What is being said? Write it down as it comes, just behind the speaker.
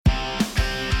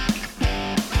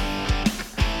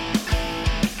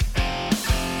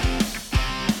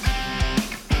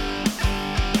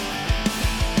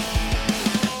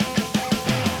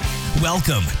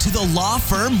Welcome to the Law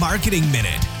Firm Marketing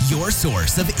Minute, your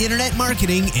source of internet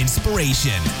marketing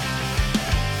inspiration.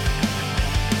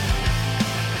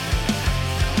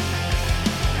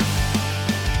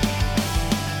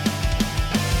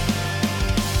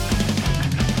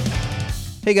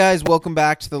 Hey guys, welcome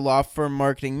back to the Law Firm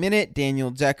Marketing Minute.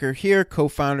 Daniel Decker here,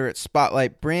 co-founder at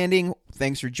Spotlight Branding.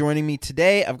 Thanks for joining me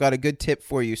today. I've got a good tip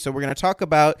for you. So we're going to talk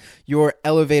about your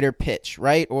elevator pitch,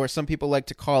 right? Or some people like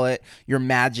to call it your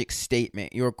magic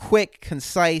statement, your quick,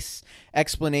 concise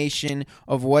explanation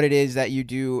of what it is that you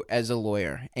do as a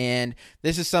lawyer. And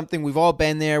this is something we've all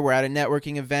been there. We're at a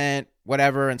networking event,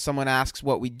 whatever, and someone asks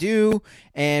what we do.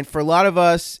 And for a lot of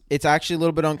us, it's actually a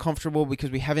little bit uncomfortable because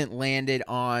we haven't landed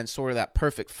on sort of that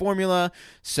perfect formula.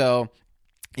 So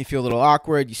you feel a little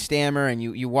awkward, you stammer, and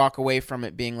you walk away from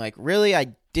it being like, really,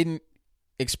 I didn't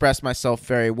express myself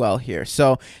very well here.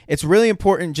 So it's really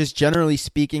important, just generally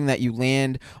speaking, that you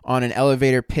land on an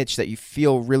elevator pitch that you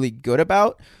feel really good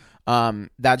about.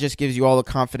 That just gives you all the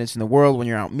confidence in the world when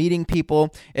you're out meeting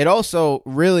people. It also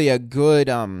really a good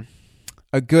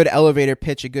elevator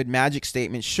pitch, a good magic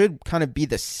statement should kind of be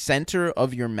the center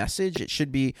of your message. It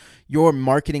should be your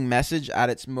marketing message at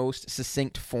its most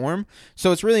succinct form.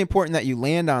 So it's really important that you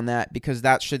land on that because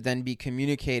that should then be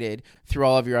communicated through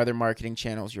all of your other marketing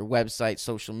channels, your website,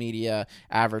 social media,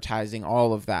 advertising,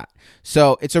 all of that.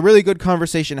 So it's a really good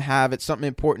conversation to have. It's something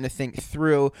important to think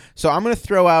through. So I'm going to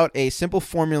throw out a simple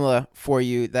formula for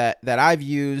you that I've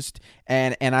used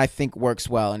and I think works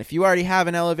well. And if you already have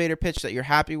an elevator pitch that you're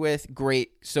happy with,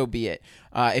 great, so be it.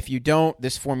 If you don't,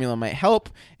 this formula might help.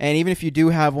 And even if you do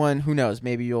have one, who knows,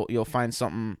 maybe you'll find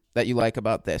something that you like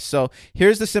about this. So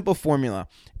here's the simple formula.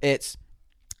 It's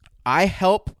I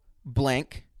help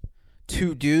blank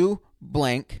to do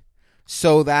blank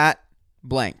so that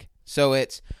blank. So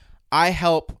it's I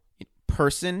help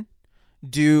person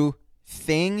do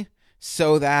thing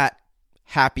so that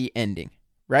happy ending.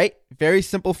 Right? Very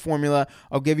simple formula.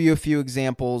 I'll give you a few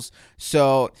examples.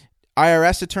 So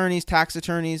IRS attorneys, tax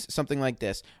attorneys, something like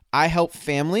this. I help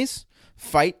families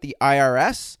fight the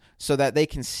IRS so that they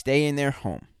can stay in their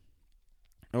home.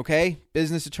 Okay?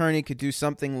 Business attorney could do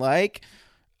something like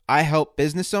I help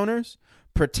business owners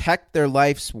protect their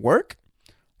life's work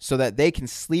so that they can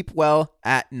sleep well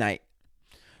at night.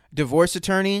 Divorce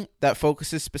attorney that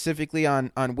focuses specifically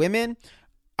on women.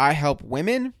 I help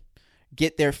women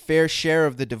get their fair share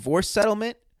of the divorce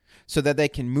settlement so that they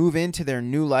can move into their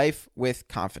new life with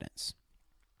confidence.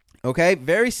 Okay,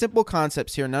 very simple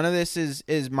concepts here. None of this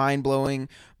is mind-blowing,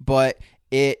 but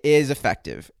it is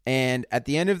effective. And at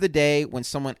the end of the day, when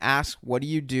someone asks, what do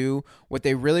you do? What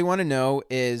they really want to know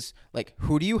is like,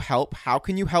 who do you help? How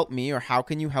can you help me? Or how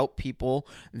can you help people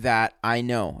that I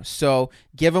know? So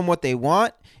give them what they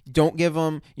want. Don't give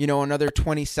them, another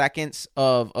 20 seconds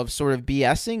of sort of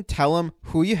BSing. Tell them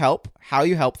who you help, how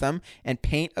you help them, and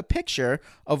paint a picture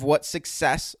of what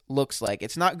success looks like.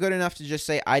 It's not good enough to just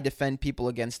say, I defend people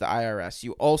against the IRS.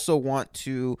 You also want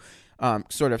to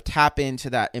sort of tap into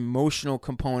that emotional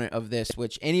component of this,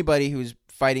 which anybody who's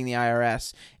fighting the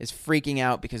IRS is freaking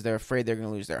out because they're afraid they're going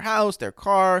to lose their house, their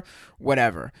car,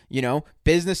 whatever.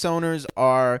 Business owners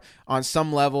are on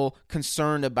some level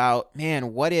concerned about,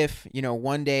 man, what if,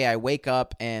 one day I wake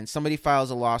up and somebody files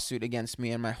a lawsuit against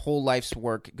me and my whole life's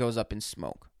work goes up in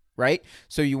smoke, right?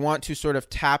 So you want to sort of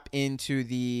tap into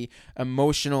the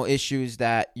emotional issues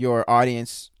that your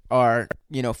audience are,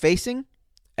 facing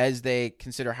as they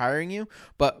consider hiring you.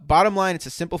 But bottom line, it's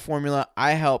a simple formula.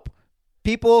 I help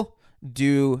people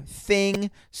do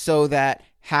thing so that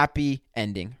happy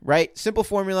ending, right? Simple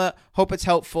formula. Hope it's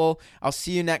helpful. I'll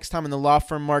see you next time in the Law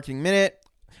Firm Marketing Minute.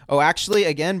 Oh, actually,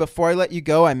 again, before I let you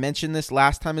go, I mentioned this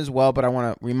last time as well, but I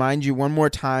want to remind you one more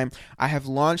time. I have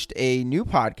launched a new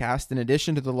podcast in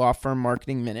addition to the Law Firm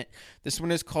Marketing Minute. This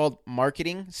one is called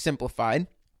Marketing Simplified.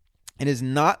 It is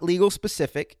not legal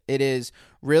specific. It is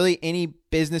really any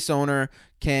business owner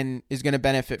is going to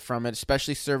benefit from it,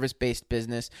 especially service-based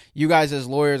business. You guys as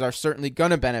lawyers are certainly going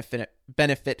to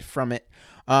benefit from it.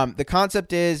 The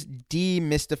concept is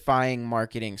demystifying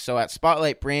marketing. So at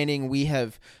Spotlight Branding, we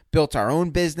have built our own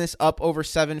business up over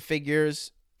 7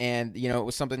 figures. And, it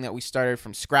was something that we started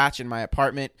from scratch in my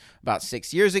apartment about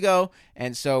 6 years ago.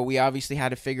 And so we obviously had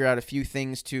to figure out a few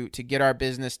things to get our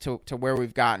business to where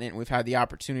we've gotten it. And we've had the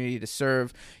opportunity to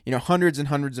serve, hundreds and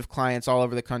hundreds of clients all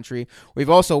over the country. We've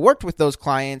also worked with those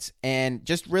clients and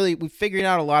just really, we figured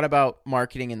out a lot about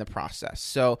marketing in the process.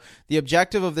 So the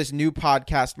objective of this new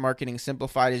podcast, Marketing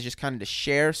Simplified, is just kind of to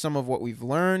share some of what we've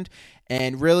learned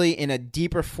and really in a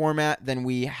deeper format than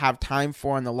we have time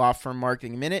for in the Law Firm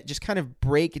Marketing Minute, just kind of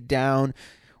break down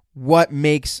what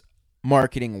makes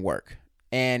marketing work.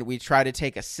 and we try to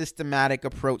take a systematic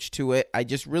approach to it. I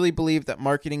just really believe that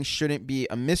marketing shouldn't be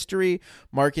a mystery.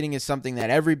 Marketing is something that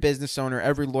every business owner,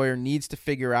 every lawyer needs to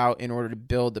figure out in order to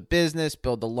build a business,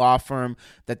 build the law firm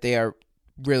that they are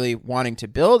really wanting to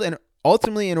build, and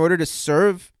ultimately in order to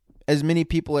serve as many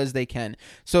people as they can.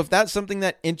 So if that's something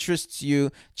that interests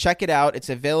you, check it out. It's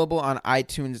available on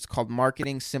iTunes. It's called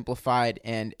Marketing Simplified,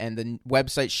 and the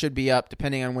website should be up.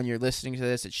 Depending on when you're listening to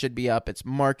this, it should be up. It's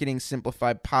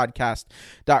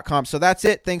marketingsimplifiedpodcast.com. So that's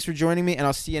it. Thanks for joining me, and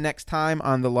I'll see you next time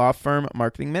on the Law Firm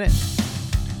Marketing Minute.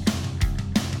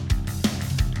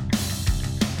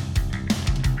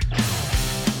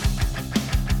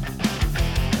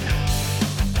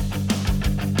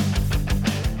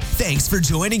 Thanks for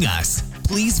joining us.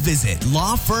 Please visit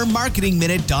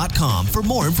lawfirmmarketingminute.com for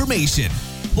more information.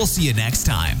 We'll see you next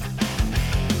time.